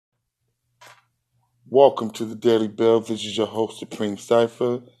Welcome to the Daily Bill. This is your host, Supreme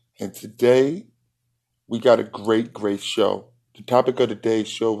Cipher, and today we got a great show. The topic of today's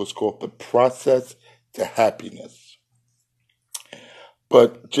show was called The Process to Happiness.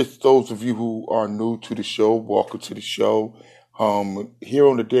 But just those of you who are new to the show, welcome to the show. Here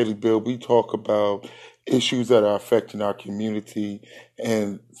on the Daily Bill, we talk about issues that are affecting our community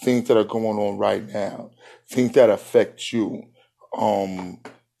and things that are going on right now, things that affect you. Um,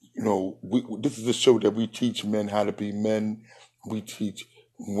 this is a show that we teach men how to be men. We teach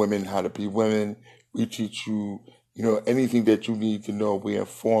women how to be women. We teach you, anything that you need to know. We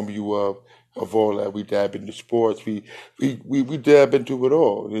inform you of all that. We dab into sports. We dab into it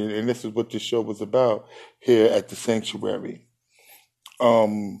all, and this is what this show was about here at the sanctuary.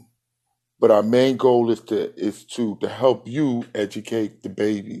 But our main goal is to help you educate the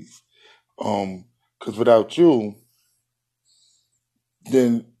babies. Because without you,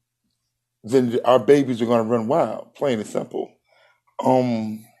 then our babies are going to run wild, plain and simple.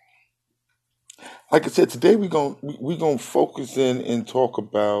 Um, like I said, today we gonna focus in and talk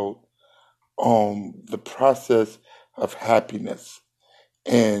about the process of happiness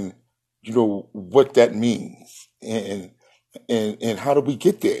and what that means and how do we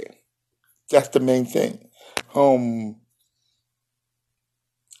get there. That's the main thing. Um,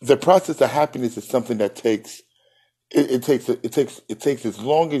 the process of happiness is something that takes as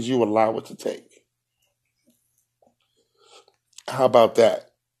long as you allow it to take. How about that?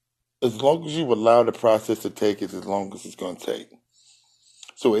 As long as you allow the process to take, it's as long as it's going to take.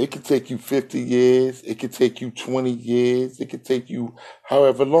 So it could take you 50 years, it could take you 20 years, it could take you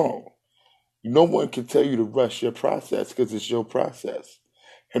however long. No one can tell you to rush your process because it's your process.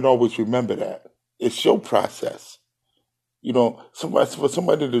 And always remember that. It's your process. For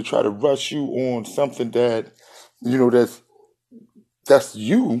somebody to try to rush you on something that, that's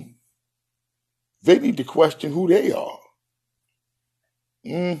you, they need to question who they are.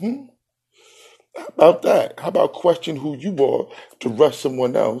 hmm How about that? How about question who you are to rush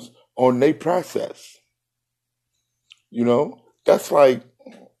someone else on their process? That's like,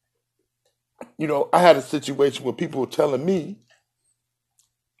 I had a situation where people were telling me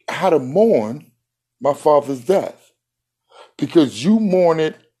how to mourn my father's death. Because you mourn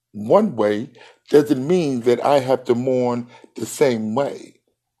it one way doesn't mean that I have to mourn the same way.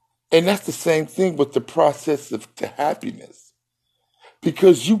 And that's the same thing with the process to happiness.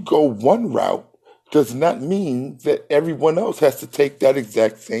 Because you go one route does not mean that everyone else has to take that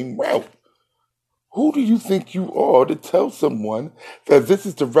exact same route. Who do you think you are to tell someone that this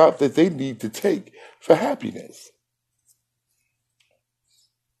is the route that they need to take for happiness?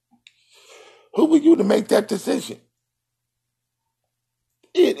 Who are you to make that decision?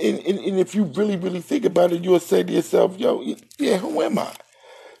 And if you really think about it, you'll say to yourself, yo, yeah, who am I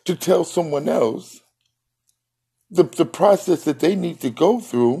to tell someone else the process that they need to go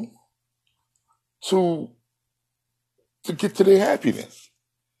through to get to their happiness?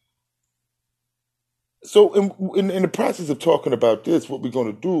 So in the process of talking about this, what we're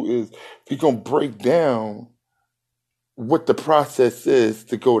going to do is we're going to break down what the process is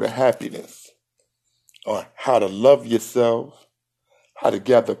to go to happiness, or how to love yourself, how to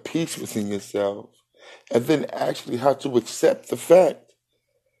gather peace within yourself, and then actually how to accept the fact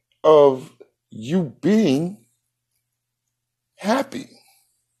of you being happy.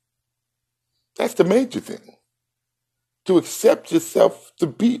 That's the major thing. To accept yourself,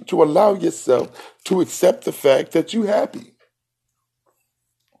 to allow yourself to accept the fact that you're happy.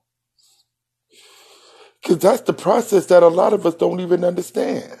 Because that's the process that a lot of us don't even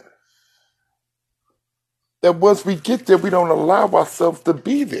understand. That once we get there, we don't allow ourselves to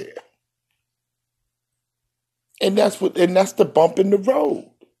be there. And that's the bump in the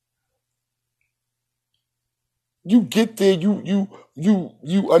road. You get there,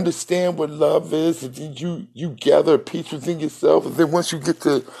 you understand what love is, and then you gather peace within yourself, and then once you get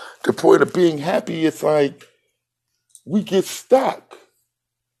to the point of being happy, it's like we get stuck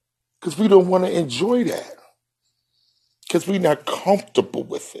because we don't want to enjoy that because we're not comfortable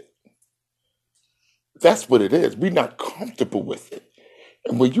with it. That's what it is. We're not comfortable with it.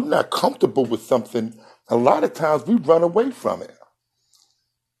 And when you're not comfortable with something, a lot of times we run away from it.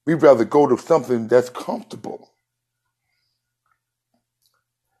 We'd rather go to something that's comfortable.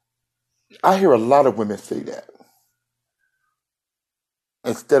 I hear a lot of women say that.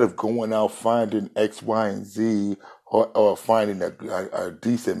 Instead of going out finding X, Y, and Z, or finding a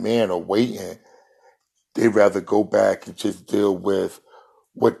decent man or waiting, they rather go back and just deal with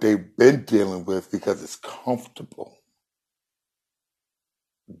what they've been dealing with because it's comfortable.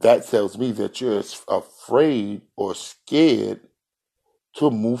 That tells me that you're afraid or scared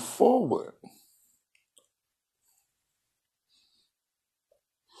to move forward.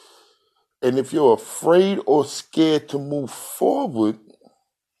 And if you're afraid or scared to move forward,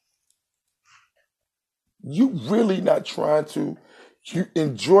 you really not trying to you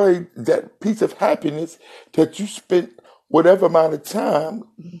enjoy that piece of happiness that you spent whatever amount of time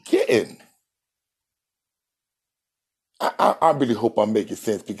getting. I really hope I'm making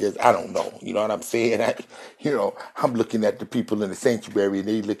sense because I don't know. You know what I'm saying? I'm looking at the people in the sanctuary and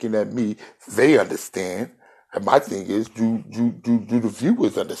they looking at me. They understand. And my thing is, do the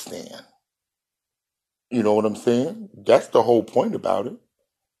viewers understand? You know what I'm saying? That's the whole point about it.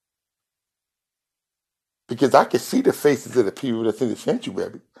 Because I can see the faces of the people that's in the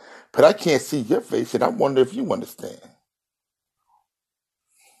sanctuary, but I can't see your face, and I wonder if you understand.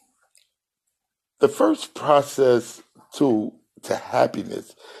 The first process to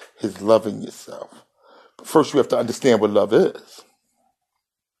happiness is loving yourself. But first, you have to understand what love is.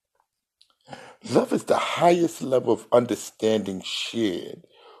 Love is the highest level of understanding shared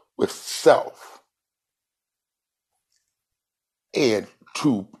with self and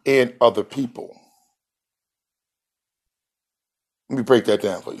other people. Let me break that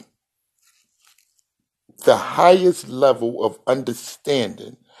down for you. The highest level of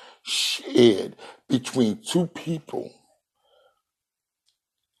understanding shared between two people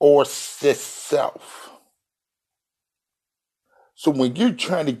or self. So when you're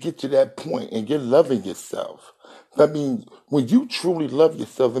trying to get to that point and you're loving yourself, that means when you truly love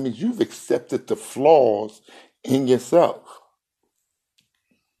yourself, that means you've accepted the flaws in yourself.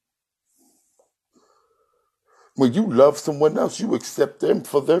 When you love someone else, you accept them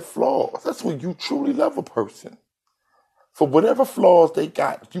for their flaws. That's when you truly love a person. For whatever flaws they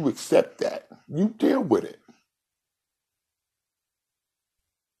got, you accept that. You deal with it.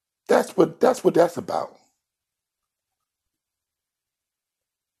 That's what that's about.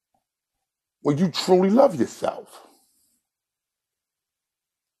 When you truly love yourself.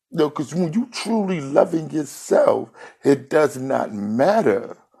 No, because when you truly loving yourself, it does not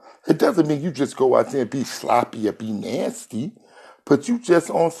matter. It doesn't mean you just go out there and be sloppy or be nasty, but you just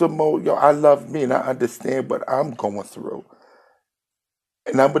on some mode, yo, I love me and I understand what I'm going through.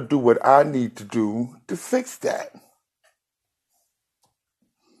 And I'm going to do what I need to do to fix that.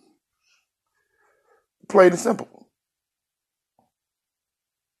 Plain and simple.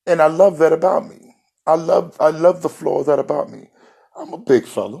 And I love that about me. I love the flaws that about me. I'm a big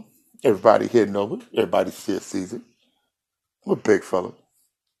fella. Everybody here knows it. Everybody sees it. I'm a big fella.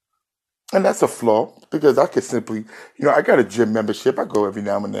 And that's a flaw because I could simply, I got a gym membership. I go every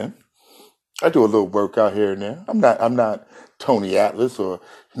now and then. I do a little workout here and there. I'm not Tony Atlas or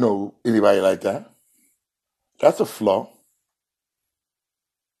anybody like that. That's a flaw.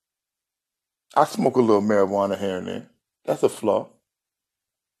 I smoke a little marijuana here and there. That's a flaw.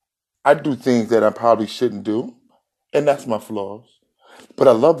 I do things that I probably shouldn't do, and that's my flaws. But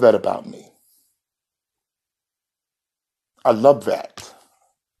I love that about me. I love that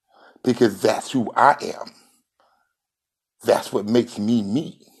because that's who I am. That's what makes me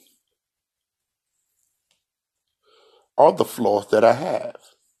me. All the flaws that I have.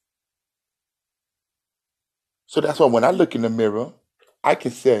 So that's why when I look in the mirror, I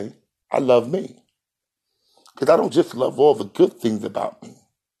can say I love me because I don't just love all the good things about me.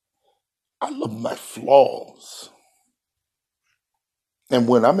 I love my flaws. And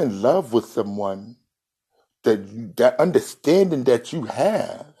when I'm in love with someone, that understanding that you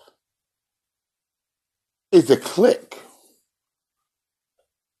have is a click.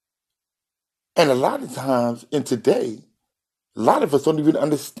 And a lot of times in today, a lot of us don't even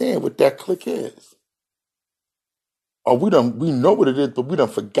understand what that click is. Or we know what it is, but we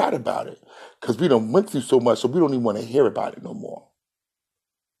don't forgot about it. Because we don't went through so much, so we don't even want to hear about it no more.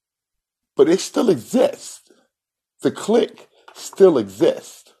 But it still exists. The click still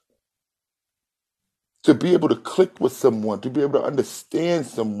exists. To be able to click with someone, to be able to understand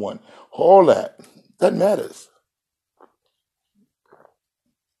someone, all that matters.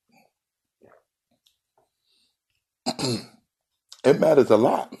 It matters a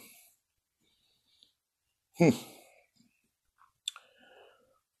lot. Hmm.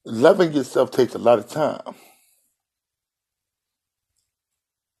 Loving yourself takes a lot of time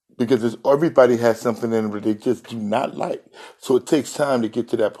because everybody has something in them that they just do not like. So it takes time to get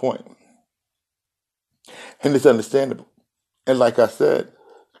to that point. And it's understandable. And like I said,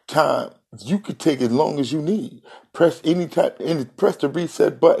 time, you could take as long as you need. Press any time, and press the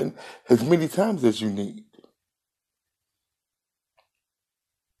reset button as many times as you need.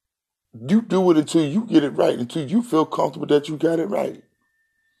 You do it until you get it right, until you feel comfortable that you got it right.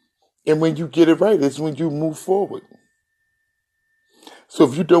 And when you get it right, it's when you move forward. So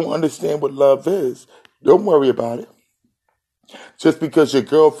if you don't understand what love is, don't worry about it. Just because your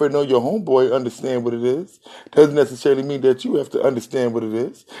girlfriend or your homeboy understand what it is, doesn't necessarily mean that you have to understand what it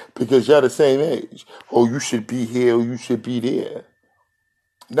is because y'all the same age. Oh, you should be here or you should be there.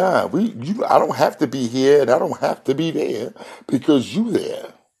 Nah, I don't have to be here and I don't have to be there because you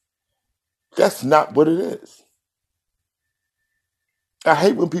there. That's not what it is. I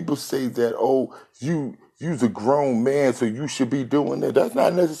hate when people say that, oh, you's a grown man, so you should be doing that. That's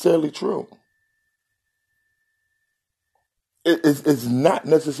not necessarily true. It's not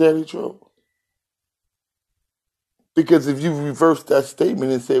necessarily true. Because if you reverse that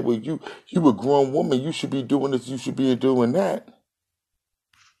statement and say, well, you a grown woman, you should be doing this, you should be doing that.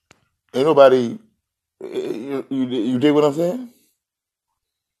 Ain't nobody, you dig what I'm saying?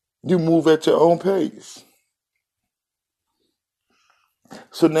 You move at your own pace.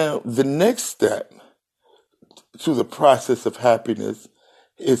 So now the next step to the process of happiness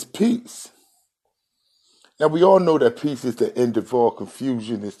is peace. Now we all know that peace is the end of all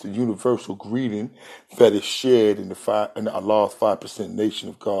confusion. It's the universal greeting that is shared in Allah's 5% nation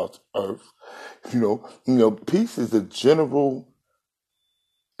of God's earth. Peace is a general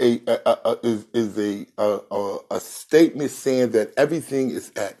a statement saying that everything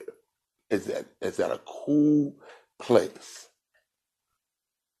is at a cool place.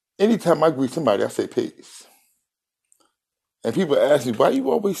 Anytime I greet somebody, I say peace. And people ask me, why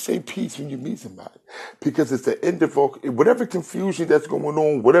you always say peace when you meet somebody? Because it's the end of all, whatever confusion that's going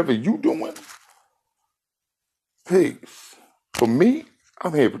on, whatever you doing, peace. For me,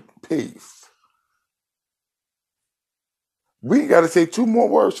 I'm here for peace. We got to say two more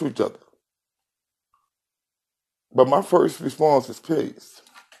words to each other. But my first response is peace.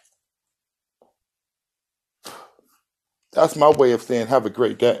 That's my way of saying have a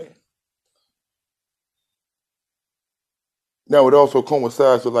great day. Now it also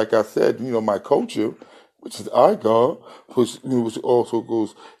coincides with, like I said, my culture, which is IGAR, which also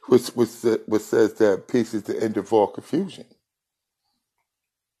goes, which says that peace is the end of all confusion.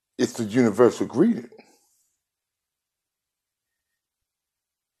 It's the universal greeting.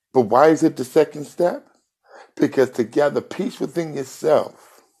 But why is it the second step? Because to gather peace within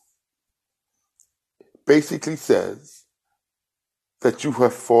yourself basically says that you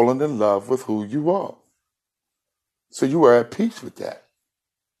have fallen in love with who you are. So you are at peace with that.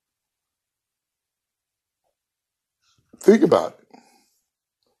 Think about it.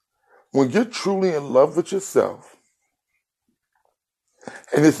 When you're truly in love with yourself,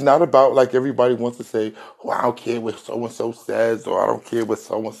 and it's not about like everybody wants to say, oh, I don't care what so-and-so says, or I don't care what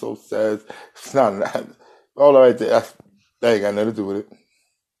so-and-so says. It's not that. All right, that ain't got nothing to do with it.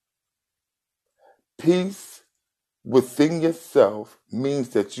 Peace within yourself means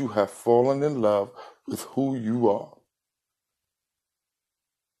that you have fallen in love with who you are.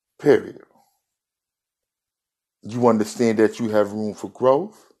 Period. You understand that you have room for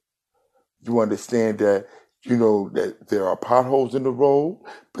growth. You understand that, that there are potholes in the road,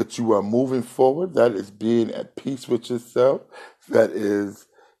 but you are moving forward. That is being at peace with yourself. That is,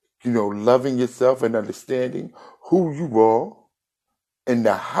 loving yourself and understanding who you are in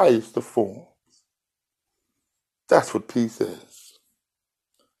the highest of forms. That's what peace is.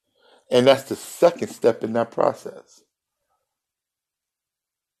 And that's the second step in that process.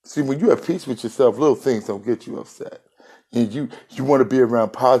 See, when you have peace with yourself, little things don't get you upset. And you want to be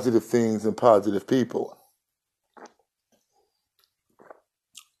around positive things and positive people.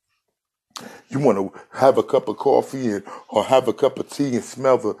 You want to have a cup of coffee or have a cup of tea and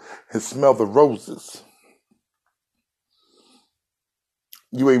smell the roses.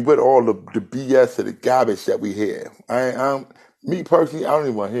 You ain't with all the BS and the garbage that we hear. Me personally, I don't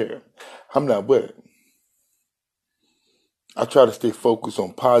even want to hear it. I'm not with it. I try to stay focused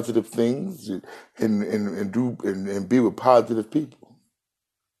on positive things and be with positive people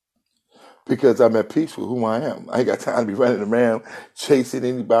because I'm at peace with who I am. I ain't got time to be running around chasing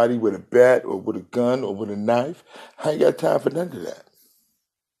anybody with a bat or with a gun or with a knife. I ain't got time for none of that.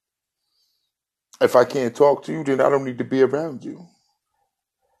 If I can't talk to you, then I don't need to be around you.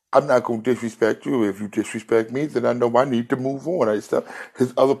 I'm not going to disrespect you. If you disrespect me, then I know I need to move on.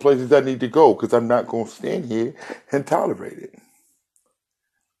 There's other places I need to go because I'm not going to stand here and tolerate it.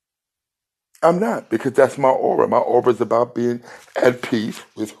 I'm not, because that's my aura. My aura is about being at peace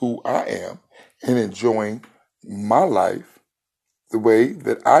with who I am and enjoying my life the way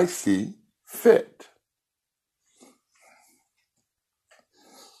that I see fit.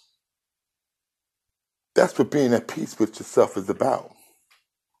 That's what being at peace with yourself is about.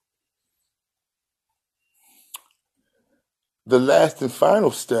 The last and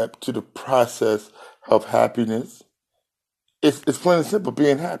final step to the process of happiness it's plain and simple,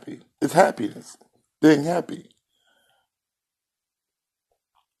 being happy. It's happiness, being happy.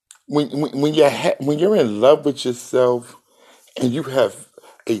 When you're in love with yourself and you have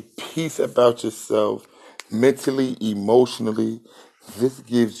a peace about yourself, mentally, emotionally, this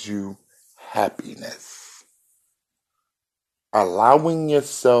gives you happiness. Allowing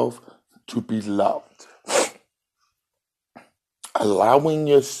yourself to be loved, allowing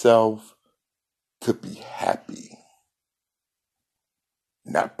yourself to be happy,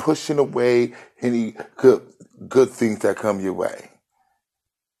 not pushing away any good things that come your way.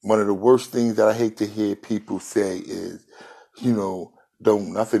 One of the worst things that I hate to hear people say is, you know,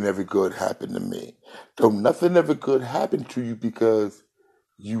 don't nothing ever good happen to me. Don't nothing ever good happen to you because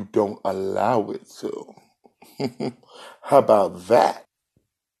you don't allow it to. How about that?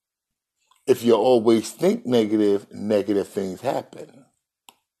 If you always think negative, negative things happen.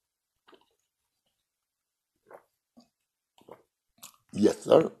 Yes,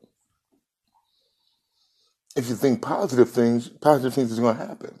 sir. If you think positive things is going to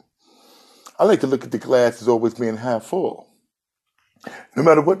happen. I like to look at the glass as always being half full. No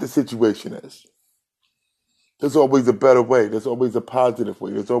matter what the situation is, there's always a better way. There's always a positive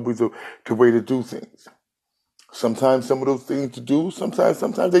way. There's always a way to do things. Sometimes some of those things to do, sometimes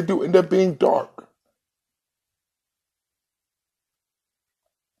they do end up being dark.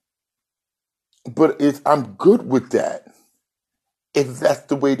 But I'm good with that if that's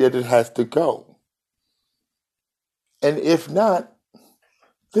the way that it has to go. And if not,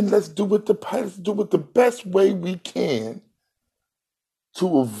 then let's do it the best way we can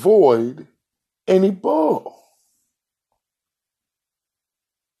to avoid any bull.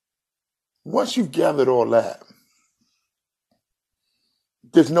 Once you've gathered all that,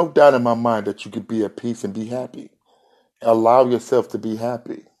 there's no doubt in my mind that you could be at peace and be happy. Allow yourself to be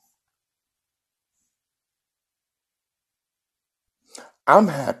happy. I'm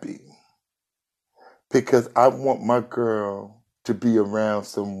happy because I want my girl to be around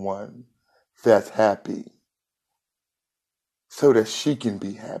someone that's happy so that she can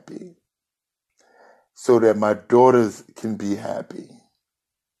be happy, so that my daughters can be happy,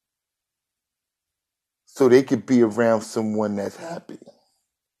 so they could be around someone that's happy.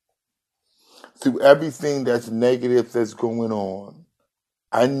 Through everything that's negative that's going on,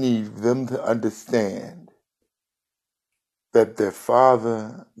 I need them to understand that their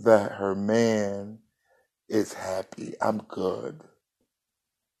father, that her man is happy. I'm good.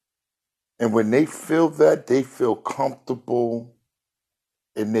 And when they feel that, they feel comfortable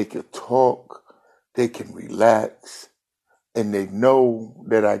and they can talk, they can relax, and they know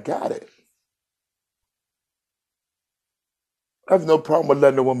that I got it. I have no problem with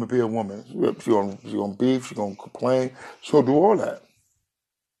letting a woman be a woman. She gonna beef, she gonna complain, she'll do all that.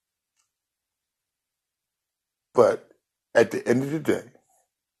 But at the end of the day,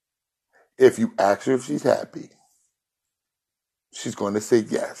 if you ask her if she's happy, she's going to say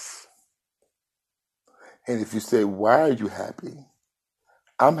yes. And if you say, why are you happy?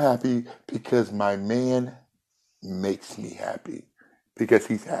 I'm happy because my man makes me happy, because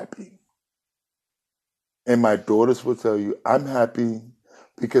he's happy. And my daughters will tell you, I'm happy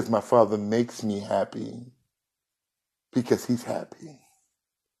because my father makes me happy, because he's happy.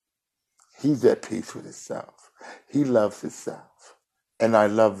 He's at peace with himself. He loves himself. And I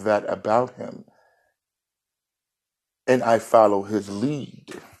love that about him. And I follow his lead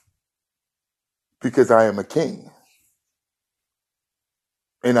because I am a king.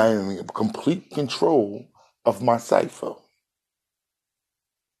 And I am in complete control of my cipher.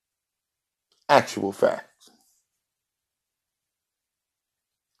 Actual facts.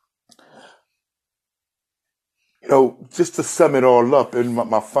 Just to sum it all up, and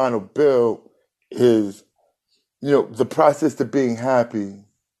my final bill is, the process to being happy,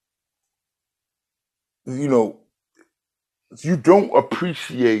 you know, you don't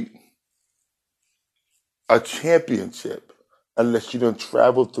appreciate a championship unless you don't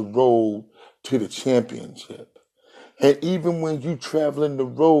travel the road to the championship. And even when you traveling the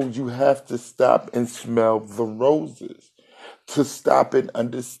road, you have to stop and smell the roses, to stop and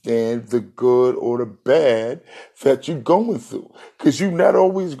understand the good or the bad that you're going through. Because you're not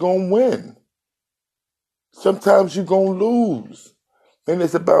always going to win. Sometimes you're going to lose. And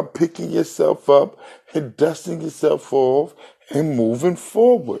it's about picking yourself up and dusting yourself off and moving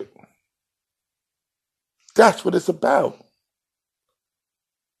forward. That's what it's about.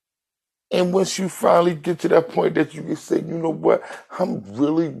 And once you finally get to that point that you can say, you know what, I'm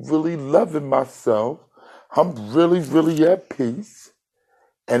really, really loving myself. I'm really, really at peace.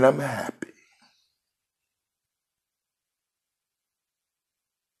 And I'm happy.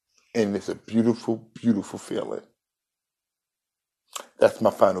 And it's a beautiful, beautiful feeling. That's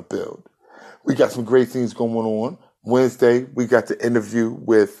my final build. We got some great things going on. Wednesday, we got the interview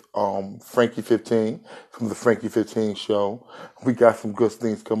with Frankie 15 from the Frankie 15 show. We got some good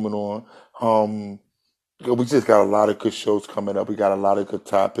things coming on. We just got a lot of good shows coming up. We got a lot of good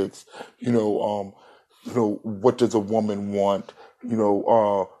topics. What does a woman want?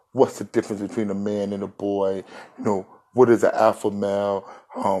 What's the difference between a man and a boy? What is an alpha male?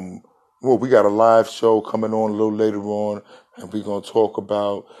 We got a live show coming on a little later on, and we're gonna talk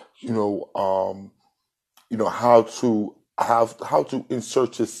about, how to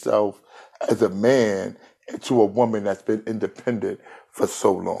insert yourself as a man into a woman that's been independent for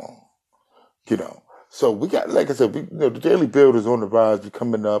so long. So we got, like I said, the Daily Build is on the rise, be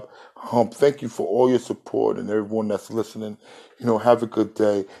coming up. Thank you for all your support and everyone that's listening. Have a good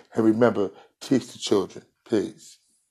day. And remember, teach the children. Peace.